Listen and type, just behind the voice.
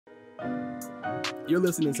You're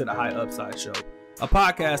listening to the High Upside Show, a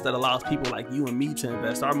podcast that allows people like you and me to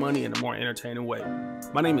invest our money in a more entertaining way.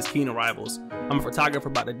 My name is Keenan Rivals. I'm a photographer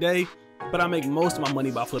by the day, but I make most of my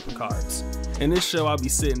money by flipping cards. In this show, I'll be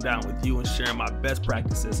sitting down with you and sharing my best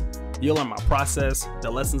practices. You'll learn my process, the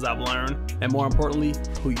lessons I've learned, and more importantly,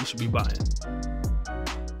 who you should be buying.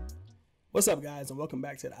 What's up, guys, and welcome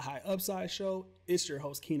back to the High Upside Show. It's your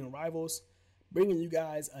host, Keenan Rivals, bringing you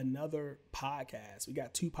guys another podcast. We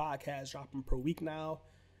got 2 podcasts dropping per week now.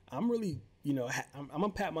 I'm really, I'm gonna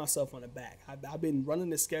pat myself on the back. I've been running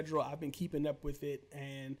the schedule. I've been keeping up with it,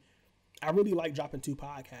 and I really like dropping 2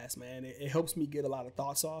 podcasts, man. It helps me get a lot of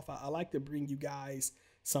thoughts off. I like to bring you guys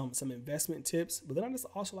some investment tips, but then I just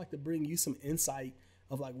also like to bring you some insight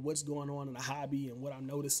of like what's going on in the hobby and what I'm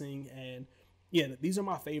noticing. And yeah, these are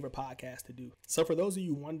my favorite podcasts to do. So for those of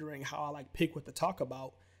you wondering how I like pick what to talk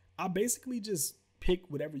about, I basically just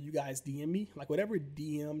pick whatever you guys DM me, like whatever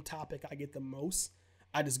DM topic I get the most,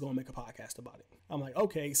 I just go and make a podcast about it. I'm like,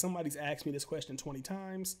 okay, somebody's asked me this question 20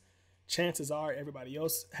 times. Chances are everybody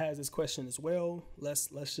else has this question as well. Let's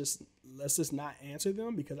just not answer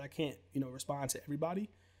them because I can't, respond to everybody.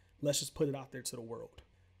 Let's just put it out there to the world.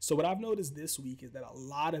 So what I've noticed this week is that a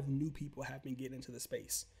lot of new people have been getting into the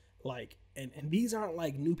space. Like, and these aren't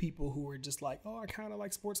like new people who are just like, oh, I kind of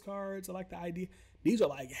like sports cards. I like the idea. These are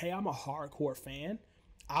like, hey, I'm a hardcore fan.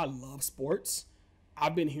 I love sports.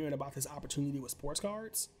 I've been hearing about this opportunity with sports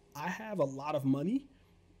cards. I have a lot of money.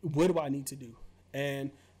 What do I need to do?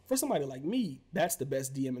 And for somebody like me, that's the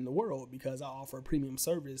best DM in the world because I offer a premium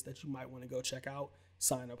service that you might want to go check out,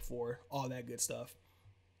 sign up for, all that good stuff.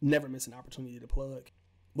 Never miss an opportunity to plug.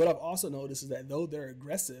 What I've also noticed is that though they're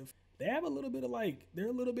aggressive, they have a little bit of they're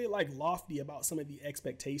a little bit lofty about some of the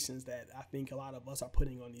expectations that I think a lot of us are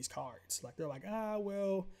putting on these cards. Like they're like,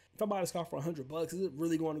 well, if I buy this card for $100, is it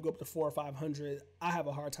really going to go up to $400 or $500? I have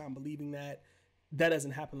a hard time believing that. That doesn't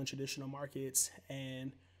happen in traditional markets.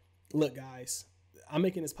 And look, guys, I'm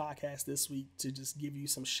making this podcast this week to just give you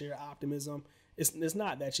some sheer optimism. It's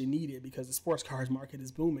not that you need it because the sports cards market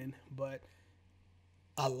is booming, but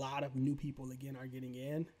a lot of new people, again, are getting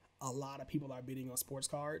in. A lot of people are bidding on sports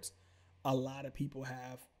cards. A lot of people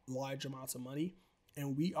have large amounts of money,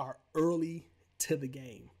 and we are early to the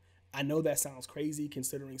game. I know that sounds crazy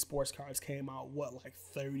considering sports cards came out,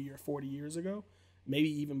 30 or 40 years ago? Maybe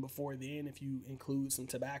even before then if you include some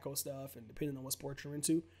tobacco stuff and depending on what sport you're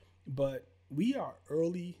into. But we are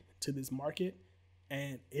early to this market,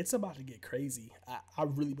 and it's about to get crazy. I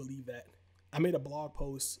really believe that. I made a blog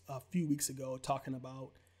post a few weeks ago talking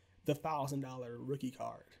about the $1,000 rookie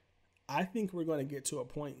card. I think we're going to get to a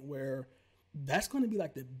point where that's going to be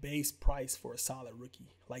like the base price for a solid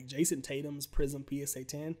rookie. Like Jason Tatum's Prism PSA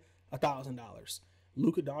 10, $1,000.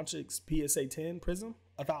 Luka Doncic's PSA 10 Prism,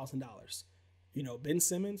 $1,000. Ben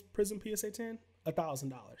Simmons Prism PSA 10,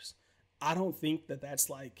 $1,000. I don't think that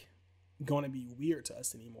that's going to be weird to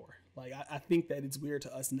us anymore. I think that it's weird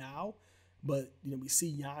to us now, but we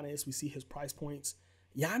see Giannis, we see his price points.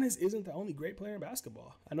 Giannis isn't the only great player in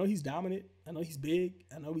basketball. I know he's dominant. I know he's big.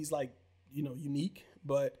 I know he's unique,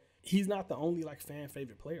 but he's not the only fan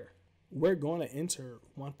favorite player. We're going to enter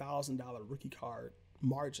 $1,000 rookie card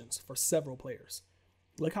margins for several players.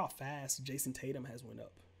 Look how fast Jason Tatum has went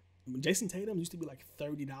up. Jason Tatum used to be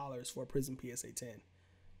 $30 for a Prism PSA 10.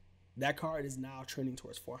 That card is now trending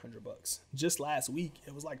towards $400. Just last week,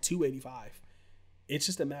 it was $285. It's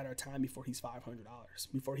just a matter of time before he's $500,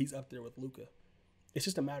 before he's up there with Luka. It's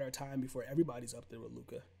just a matter of time before everybody's up there with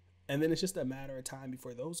Luka. And then it's just a matter of time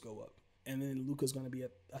before those go up. And then Luka's going to be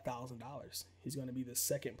at $1,000. He's going to be the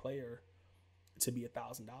second player to be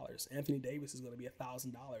 $1,000. Anthony Davis is going to be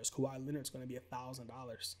 $1,000. Kawhi Leonard's going to be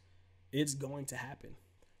 $1,000. It's going to happen.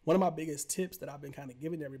 One of my biggest tips that I've been kind of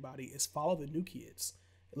giving to everybody is follow the new kids.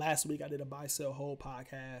 Last week I did a buy, sell, hold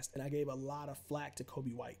podcast, and I gave a lot of flack to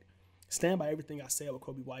Kobe White. Stand by everything I said with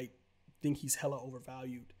Kobe White. Think he's hella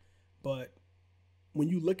overvalued. But when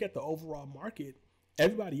you look at the overall market,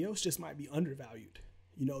 everybody else just might be undervalued.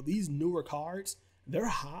 These newer cards, they're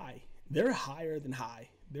high. They're higher than high.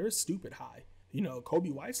 They're stupid high. Kobe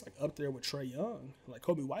White's up there with Trae Young.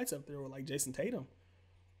 Kobe White's up there with Jason Tatum.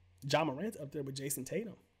 Ja Morant's up there with Jason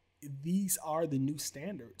Tatum. These are the new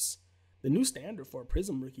standards. The new standard for a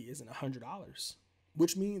Prism rookie isn't $100,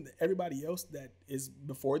 which means that everybody else that is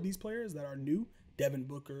before these players that are new, Devin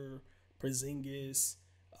Booker, Porzingis,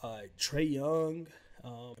 Trae Young,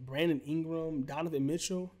 Brandon Ingram, Donovan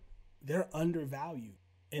Mitchell, they're undervalued.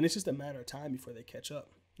 And it's just a matter of time before they catch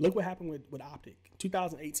up. Look what happened with Optic.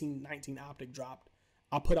 2018-19 Optic dropped.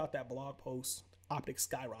 I put out that blog post. Optic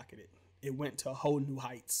skyrocketed. It went to whole new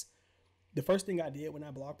heights. The first thing I did when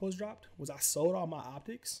that blog post dropped was I sold all my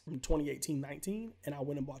optics from 2018-19 and I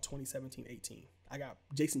went and bought 2017-18. I got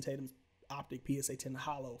Jason Tatum's optic PSA 10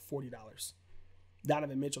 hollow, $40.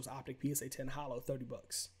 Donovan Mitchell's optic PSA 10 hollow,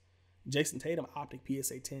 $30. Jason Tatum optic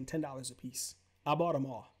PSA 10, $10 a piece. I bought them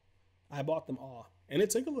all. And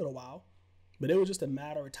it took a little while, but it was just a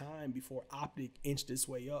matter of time before optic inched its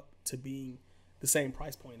way up to being the same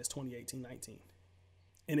price point as 2018-19.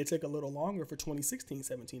 And it took a little longer for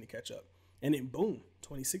 2016-17 to catch up. And then boom,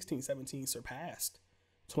 2016-17 surpassed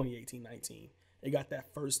 2018-19. It got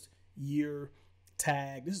that first year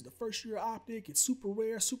tag. This is the first year optic. It's super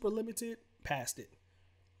rare, super limited. Passed it.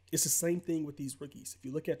 It's the same thing with these rookies. If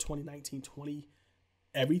you look at 2019-20,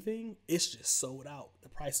 everything, it's just sold out. The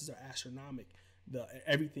prices are astronomical.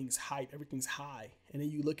 Everything's hype. Everything's high. And then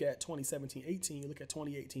you look at 2017-18, you look at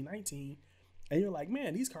 2018-19, and you're like,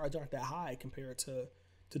 man, these cards aren't that high compared to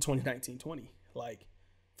 2019-20. Like,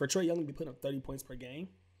 for Trae Young to be putting up 30 points per game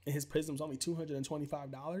and his Prism's only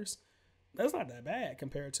 $225, that's not that bad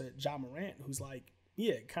compared to Ja Morant, who's like,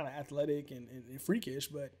 yeah, kind of athletic and freakish,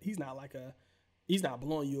 but he's not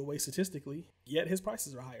blowing you away statistically, yet his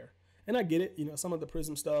prices are higher. And I get it, some of the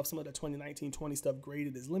Prism stuff, some of the 2019-20 stuff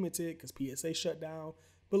graded is limited because PSA shut down.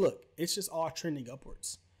 But look, it's just all trending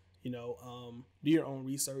upwards. Do your own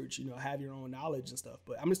research, have your own knowledge and stuff.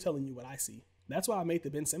 But I'm just telling you what I see. That's why I made the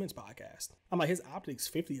Ben Simmons podcast. I'm like, his optics,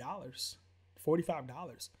 $50,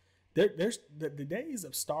 $45. There's the days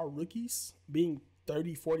of star rookies being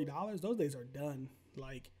 $30, $40, those days are done.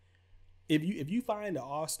 Like, if you find an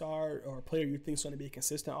all-star or a player you think is going to be a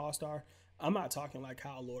consistent all-star, I'm not talking like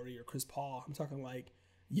Kyle Lowry or Chris Paul. I'm talking like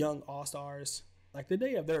young all-stars. Like, the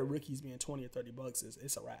day of their rookies being $20 or $30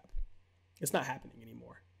 it's a wrap. It's not happening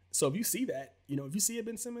anymore. So if you see that, if you see a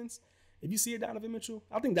Ben Simmons, if you see a Donovan Mitchell,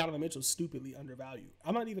 I think Donovan Mitchell's stupidly undervalued.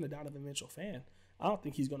 I'm not even a Donovan Mitchell fan. I don't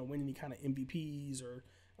think he's going to win any kind of MVPs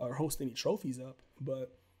or host any trophies up,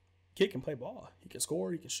 but kid can play ball. He can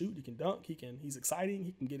score, he can shoot, he can dunk, he's exciting,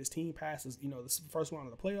 he can get his team past the first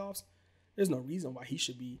round of the playoffs. There's no reason why he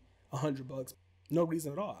should be $100. No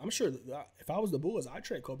reason at all. I'm sure that if I was the Bulls, I'd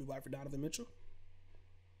trade Kobe White for Donovan Mitchell.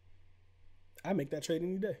 I'd make that trade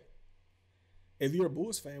any day. If you're a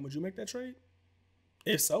Bulls fan, would you make that trade?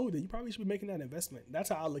 If so, then you probably should be making that investment. That's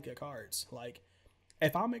how I look at cards. Like,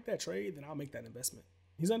 if I'll make that trade, then I'll make that investment.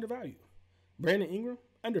 He's undervalued. Brandon Ingram,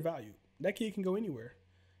 undervalued. That kid can go anywhere.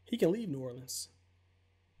 He can leave New Orleans.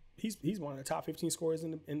 He's one of the top 15 scorers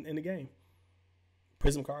in the game.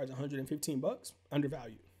 Prism cards, $115,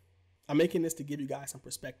 undervalued. I'm making this to give you guys some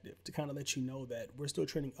perspective, to kind of let you know that we're still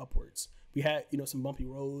trending upwards. We had, some bumpy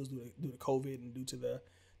roads due to COVID and due to the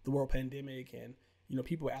world pandemic, and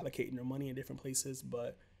people are allocating their money in different places.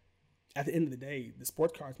 But at the end of the day, the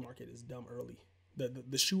sports cards market is dumb early.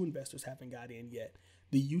 The shoe investors haven't got in yet.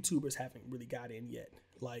 The YouTubers haven't really got in yet.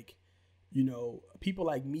 Like, people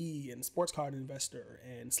like me and Sports Card Investor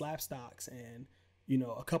and Slab Stocks and,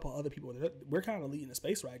 a couple other people, we're kind of leading the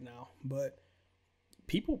space right now. But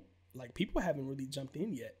people haven't really jumped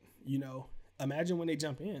in yet. Imagine when they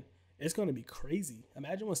jump in, it's going to be crazy.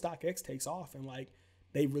 Imagine when StockX takes off and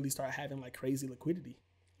they really start having crazy liquidity.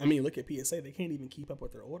 I mean, look at PSA. They can't even keep up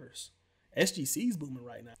with their orders. SGC's booming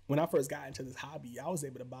right now. When I first got into this hobby, I was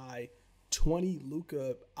able to buy 20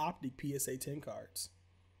 Luka Optic PSA 10 cards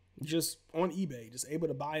just on eBay, just able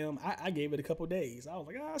to buy them. I gave it a couple days. I was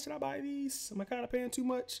like, should I buy these? Am I kind of paying too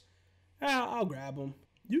much? I'll grab them.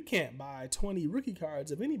 You can't buy 20 rookie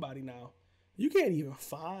cards of anybody now. You can't even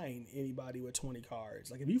find anybody with 20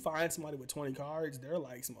 cards. Like, if you find somebody with 20 cards, they're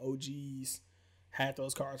like some OGs, had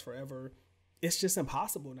those cards forever. It's just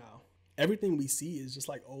impossible now. Everything we see is just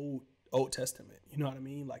like Old Testament. You know what I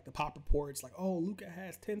mean? Like the pop reports, like, oh, Luka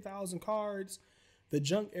has 10,000 cards. The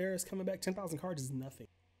junk era is coming back. 10,000 cards is nothing.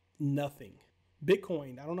 Nothing.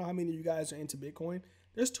 Bitcoin. I don't know how many of you guys are into Bitcoin.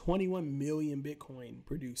 There's 21 million Bitcoin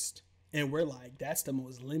produced. And we're like, that's the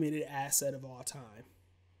most limited asset of all time.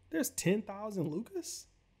 There's 10,000 Lukas?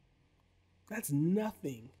 That's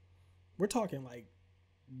nothing. We're talking like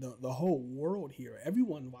the whole world here.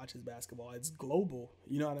 Everyone watches basketball. It's global.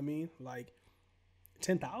 You know what I mean? Like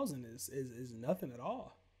 10,000 is nothing at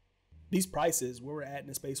all. These prices, where we're at in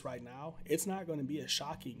the space right now, it's not going to be as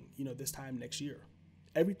shocking, this time next year.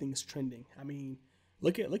 Everything's trending. I mean,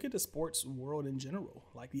 look at the sports world in general.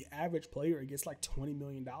 Like the average player gets like $20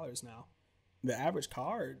 million now. The average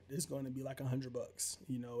card is going to be like $100.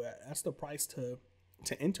 That's the price to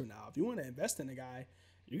enter now. If you want to invest in a guy,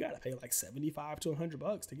 you got to pay like $75 to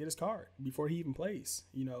 $100 to get his card before he even plays.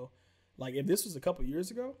 Like if this was a couple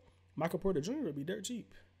years ago, Michael Porter Jr. would be dirt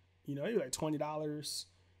cheap. He'd be like $20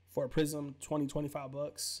 for a Prism, $20,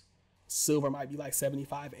 $25. Silver might be like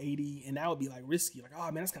 75, 80, and that would be like risky. Like, oh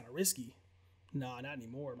man, that's kind of risky. Nah, not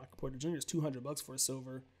anymore. Michael Porter Jr. is $200 for a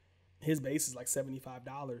silver. His base is like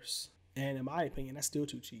 $75. And in my opinion, that's still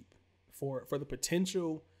too cheap for the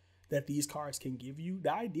potential that these cards can give you.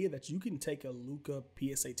 The idea that you can take a Luka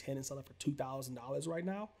PSA 10 and sell it for $2,000 right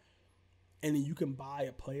now, and then you can buy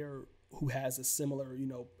a player who has a similar,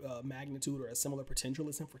 magnitude or a similar potential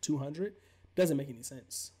as him for $200 doesn't make any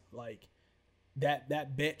sense. Like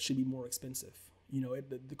that bet should be more expensive.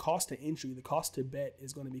 The cost to entry, the cost to bet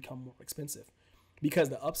is going to become more expensive because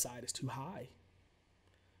the upside is too high.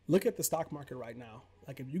 Look at the stock market right now.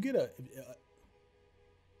 Like if you get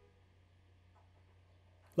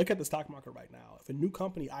look at the stock market right now. If a new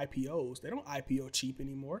company IPOs, they don't IPO cheap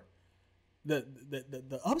anymore.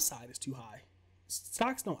 The upside is too high.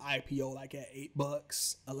 Stocks don't IPO like at $8,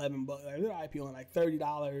 $11. Like they're IPOing like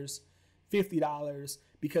 $30, $50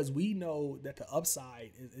 because we know that the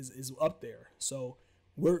upside is up there. So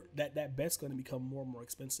that bet's going to become more and more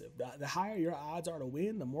expensive. The higher your odds are to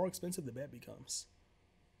win, the more expensive the bet becomes.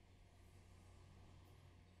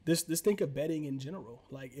 Just think of betting in general.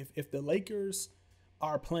 Like if the Lakers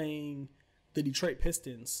are playing the Detroit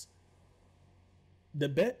Pistons, the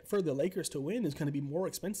bet for the Lakers to win is going to be more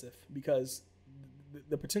expensive because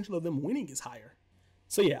the potential of them winning is higher.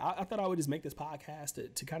 So yeah, I thought I would just make this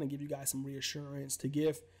podcast to kind of give you guys some reassurance, to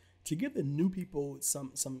give the new people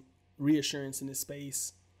some reassurance in this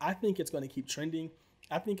space. I think it's going to keep trending.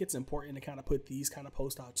 I think it's important to kind of put these kind of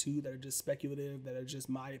posts out too that are just speculative, that are just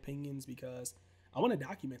my opinions, because I want to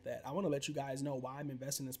document that. I want to let you guys know why I'm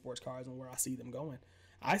investing in sports cards and where I see them going.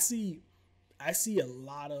 I see a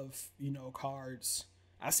lot of, cards.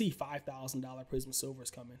 I see $5,000 Prism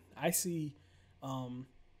Silvers coming. I see,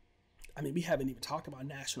 we haven't even talked about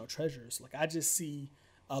national treasures. Like I just see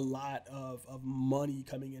a lot of money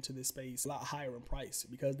coming into this space, a lot higher in price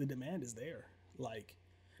because the demand is there. Like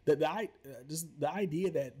the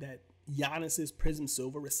idea that Giannis's Prism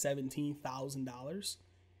Silver is $17,000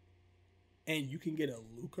 and you can get a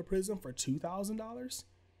Luka Prism for $2,000.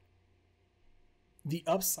 The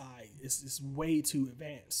upside is way too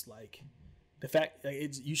advanced. Like the fact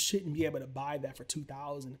that you shouldn't be able to buy that for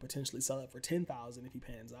 $2,000 and potentially sell it for $10,000 if he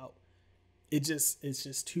pans out. It's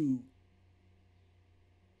just too.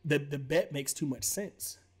 The bet makes too much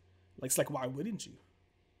sense. Like it's like, why wouldn't you?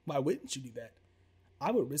 Why wouldn't you do that?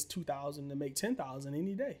 I would risk $2,000 to make $10,000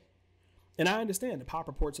 any day. And I understand the pop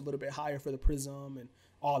report's a little bit higher for the Prism and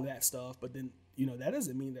all that stuff, but then that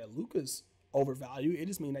doesn't mean that Luka's overvalued. It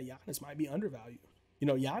just means that Giannis might be undervalued.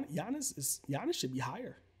 Giannis should be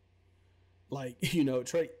higher. Like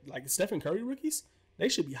like Stephen Curry rookies, they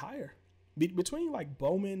should be higher. Between like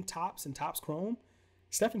Bowman Tops and Tops Chrome,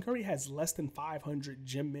 Stephen Curry has less than 500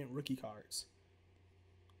 Gem Mint rookie cards.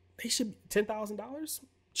 They should be $10,000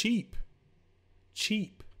 cheap.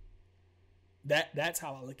 That's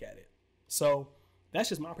how I look at it. So that's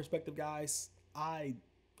just my perspective, guys. I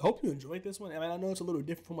hope you enjoyed this one. I know it's a little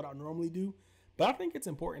different from what I normally do, but I think it's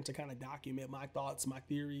important to kind of document my thoughts, my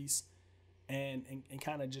theories, and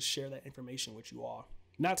kind of just share that information with you all.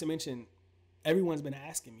 Not to mention, everyone's been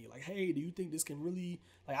asking me, like, hey, do you think this can really,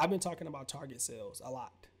 like, I've been talking about target sales a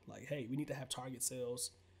lot. Like, hey, we need to have target sales.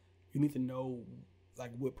 You need to know,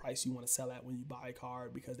 like, what price you want to sell at when you buy a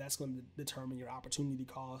card, because that's going to determine your opportunity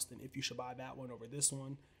cost and if you should buy that one over this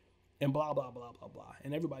one, and blah, blah, blah, blah, blah.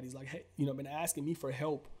 And everybody's like, hey, been asking me for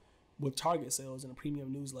help with target sales in a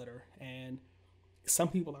premium newsletter. And some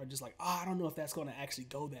people are just like, oh, I don't know if that's going to actually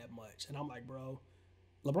go that much. And I'm like, bro,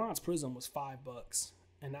 LeBron's Prism was $5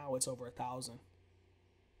 and now it's over 1,000.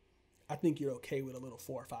 I think you're okay with a little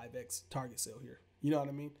 4 or 5x target sale here. You know what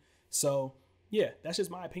I mean? So yeah, that's just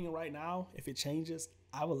my opinion right now. If it changes,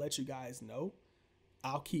 I will let you guys know.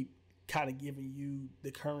 I'll keep kind of giving you the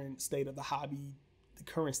current state of the hobby, the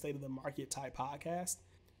current state of the market type podcast.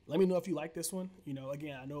 Let me know if you like this one.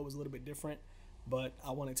 Again, I know it was a little bit different, but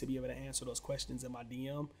I wanted to be able to answer those questions in my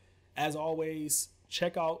DM. As always,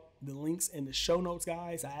 check out the links in the show notes,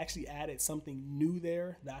 guys. I actually added something new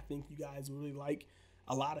there that I think you guys really like.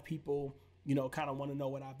 A lot of people, kind of want to know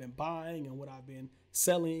what I've been buying and what I've been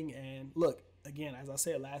selling. And look, again, as I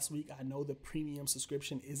said last week, I know the premium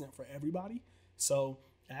subscription isn't for everybody. So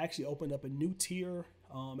I actually opened up a new tier.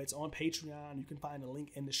 It's on Patreon. You can find the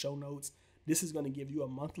link in the show notes. This is going to give you a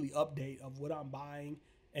monthly update of what I'm buying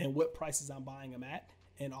and what prices I'm buying them at,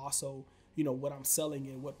 and also, what I'm selling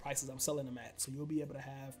and what prices I'm selling them at. So you'll be able to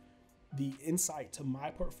have the insight to my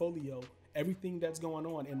portfolio, everything that's going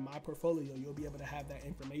on in my portfolio. You'll be able to have that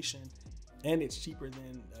information, and it's cheaper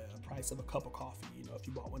than the price of a cup of coffee, if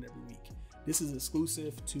you bought one every week. This is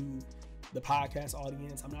exclusive to the podcast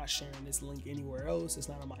audience. I'm not sharing this link anywhere else. It's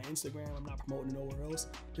not on my Instagram. I'm not promoting nowhere else.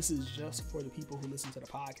 This is just for the people who listen to the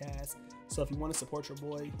podcast. So if you want to support your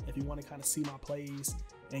boy, if you want to kind of see my plays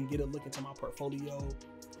and get a look into my portfolio,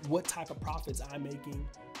 what type of profits I'm making,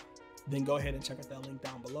 then go ahead and check out that link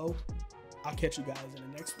down below. I'll catch you guys in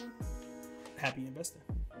the next one. Happy investing.